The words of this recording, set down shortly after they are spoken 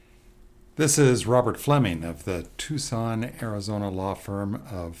This is Robert Fleming of the Tucson, Arizona law firm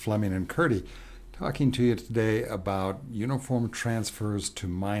of Fleming and Curdy, talking to you today about Uniform Transfers to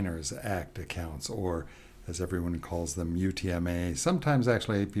Minors Act accounts, or as everyone calls them, UTMA. Sometimes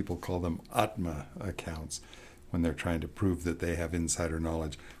actually people call them UTMA accounts when they're trying to prove that they have insider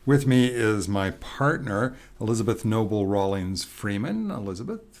knowledge. With me is my partner, Elizabeth Noble Rawlings Freeman.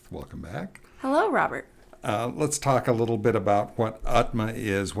 Elizabeth, welcome back. Hello, Robert. Let's talk a little bit about what UTMA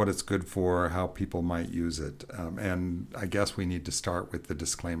is, what it's good for, how people might use it. And I guess we need to start with the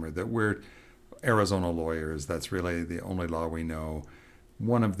disclaimer that we're Arizona lawyers. That's really the only law we know.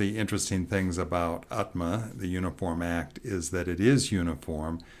 One of the interesting things about UTMA, the Uniform Act, is that it is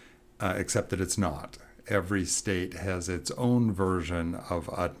uniform, except that it's not. Every state has its own version of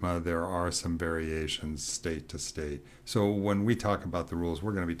UTMA. There are some variations state to state. So when we talk about the rules,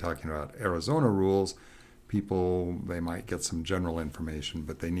 we're going to be talking about Arizona rules. People, they might get some general information,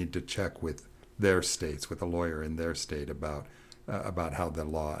 but they need to check with their states, with a lawyer in their state about how the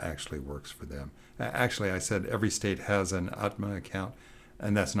law actually works for them. Actually, I said every state has an UTMA account,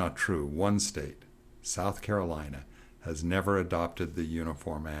 and that's not true. One state, South Carolina, has never adopted the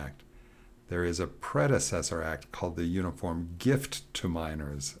Uniform Act. There is a predecessor act called the Uniform Gift to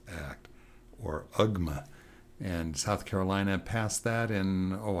Minors Act, or UGMA. And South Carolina passed that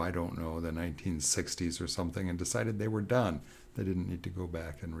in, the 1960s or something, and decided they were done. They didn't need to go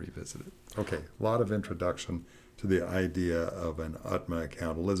back and revisit it. Okay, a lot of introduction to the idea of an UTMA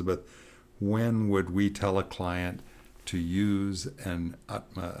account. Elizabeth, when would we tell a client to use an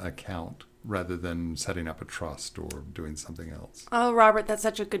UTMA account rather than setting up a trust or doing something else? Oh, Robert, that's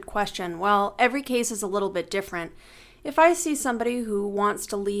such a good question. Well, every case is a little bit different. If I see somebody who wants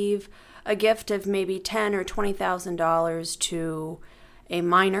to leave a gift of maybe $10,000 or $20,000 to a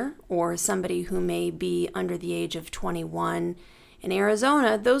minor or somebody who may be under the age of 21 in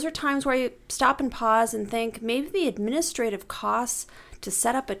Arizona, those are times where I stop and pause and think maybe the administrative costs to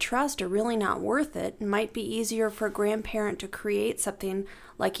set up a trust are really not worth it. It might be easier for a grandparent to create something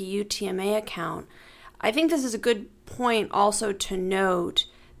like a UTMA account. I think this is a good point also to note.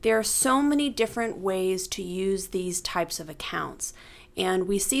 There are so many different ways to use these types of accounts, and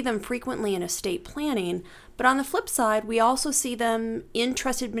we see them frequently in estate planning. But on the flip side, we also see them in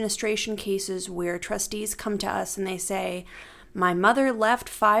trust administration cases where trustees come to us and they say, my mother left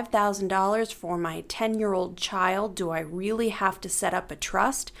 $5,000 for my 10-year-old child. Do I really have to set up a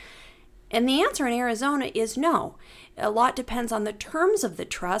trust? And the answer in Arizona is no. A lot depends on the terms of the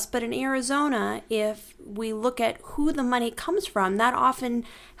trust, but in Arizona, if we look at who the money comes from, that often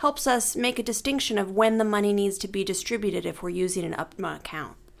helps us make a distinction of when the money needs to be distributed if we're using an UTMA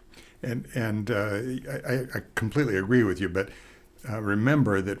account. And I completely agree with you, but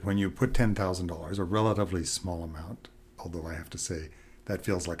remember that when you put $10,000, a relatively small amount, although I have to say that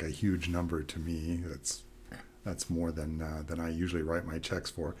feels like a huge number to me. That's more than I usually write my checks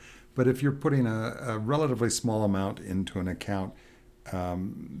for. But if you're putting a relatively small amount into an account,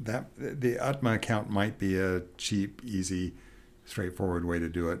 that the UTMA account might be a cheap, easy, straightforward way to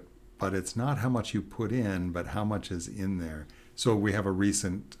do it. But it's not how much you put in, but how much is in there. So we have a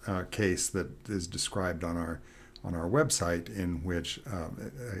recent case that is described on our website in which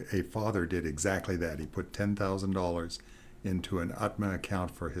a father did exactly that. He put $10,000 into an UTMA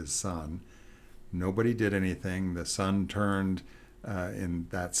account for his son. Nobody did anything. The son turned, in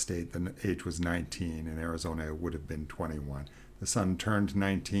that state, the age was 19. In Arizona, it would have been 21. The son turned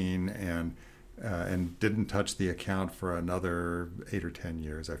 19 and didn't touch the account for another 8 or 10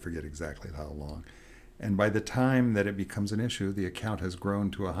 years. I forget exactly how long. And by the time that it becomes an issue, the account has grown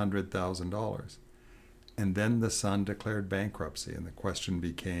to $100,000. And then the son declared bankruptcy, and the question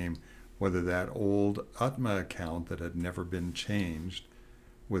became whether that old UTMA account that had never been changed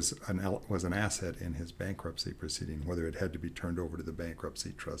was an asset in his bankruptcy proceeding, whether it had to be turned over to the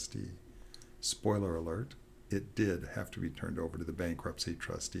bankruptcy trustee. Spoiler alert, it did have to be turned over to the bankruptcy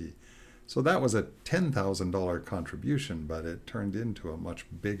trustee. So that was a $10,000 contribution, but it turned into a much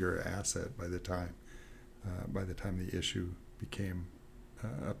bigger asset by the time the issue became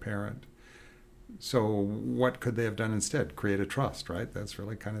apparent. So what could they have done instead? Create a trust, right? That's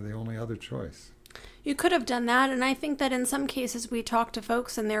really kind of the only other choice. You could have done that, and I think that in some cases we talk to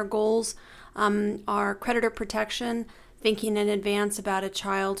folks and their goals are creditor protection, thinking in advance about a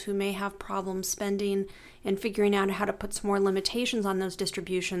child who may have problems spending and figuring out how to put some more limitations on those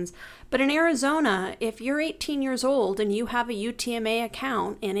distributions. But in Arizona, if you're 18 years old and you have a UTMA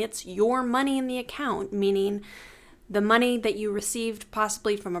account and it's your money in the account, meaning the money that you received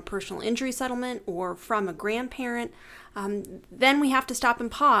possibly from a personal injury settlement or from a grandparent, then we have to stop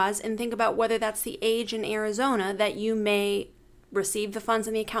and pause and think about whether that's the age in Arizona that you may receive the funds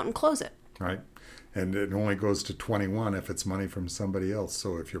in the account and close it. right? And it only goes to 21 if it's money from somebody else.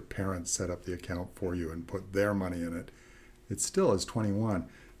 So if your parents set up the account for you and put their money in it, it still is 21.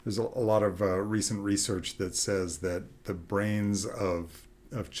 There's a lot of recent research that says that the brains of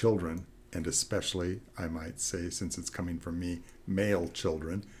children, and especially, I might say, since it's coming from me, male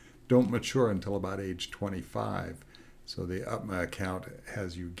children, don't mature until about age 25. So the UTMA account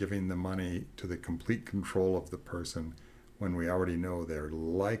has you giving the money to the complete control of the person when we already know they're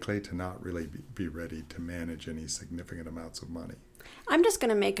likely to not really be ready to manage any significant amounts of money. I'm just going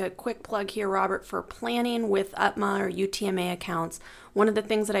to make a quick plug here, Robert, for planning with UTMA or UTMA accounts. One of the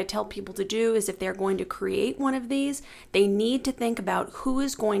things that I tell people to do is if they're going to create one of these, they need to think about who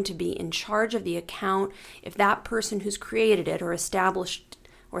is going to be in charge of the account if that person who's created it or established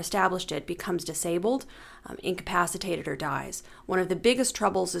it becomes disabled, incapacitated, or dies. One of the biggest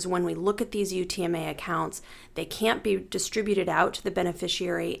troubles is when we look at these UTMA accounts, they can't be distributed out to the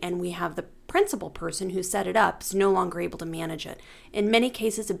beneficiary, and we have the principal person who set it up is no longer able to manage it. In many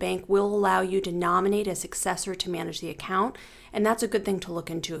cases, a bank will allow you to nominate a successor to manage the account, and that's a good thing to look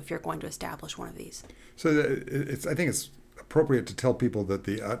into if you're going to establish one of these. So I think it's appropriate to tell people that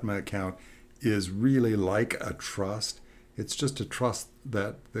the UTMA account is really like a trust. It's just a trust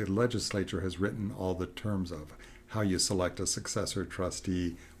that the legislature has written all the terms of, how you select a successor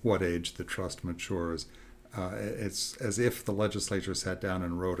trustee, what age the trust matures. It's as if the legislature sat down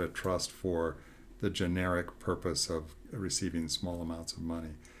and wrote a trust for the generic purpose of receiving small amounts of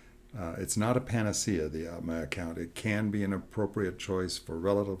money. It's not a panacea, the UTMA account. It can be an appropriate choice for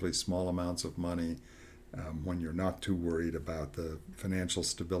relatively small amounts of money when you're not too worried about the financial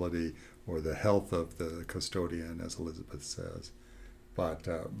stability or the health of the custodian, as Elizabeth says. But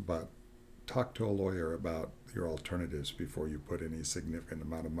talk to a lawyer about your alternatives before you put any significant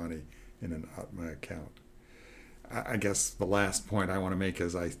amount of money in an UTMA account. I guess the last point I want to make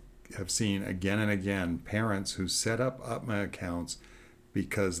is I have seen again and again parents who set up UTMA accounts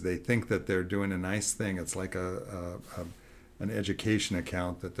because they think that they're doing a nice thing. It's like an education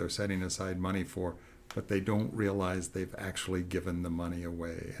account that they're setting aside money for, but they don't realize they've actually given the money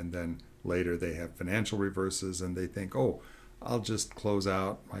away. And then later they have financial reverses and they think, oh, I'll just close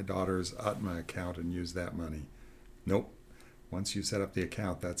out my daughter's UTMA account and use that money. Nope. Once you set up the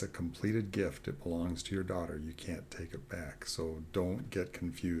account, that's a completed gift. It belongs to your daughter. You can't take it back. So don't get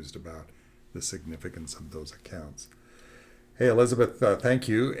confused about the significance of those accounts. Hey, Elizabeth, thank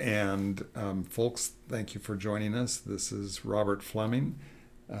you. And folks, thank you for joining us. This is Robert Fleming.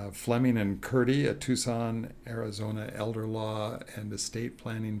 Fleming and Curdy, a Tucson, Arizona elder law and estate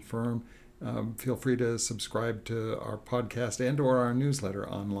planning firm. Feel free to subscribe to our podcast and or our newsletter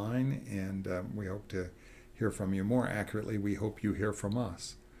online, and we hope to hear from you. More accurately, we hope you hear from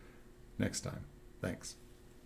us next time. Thanks.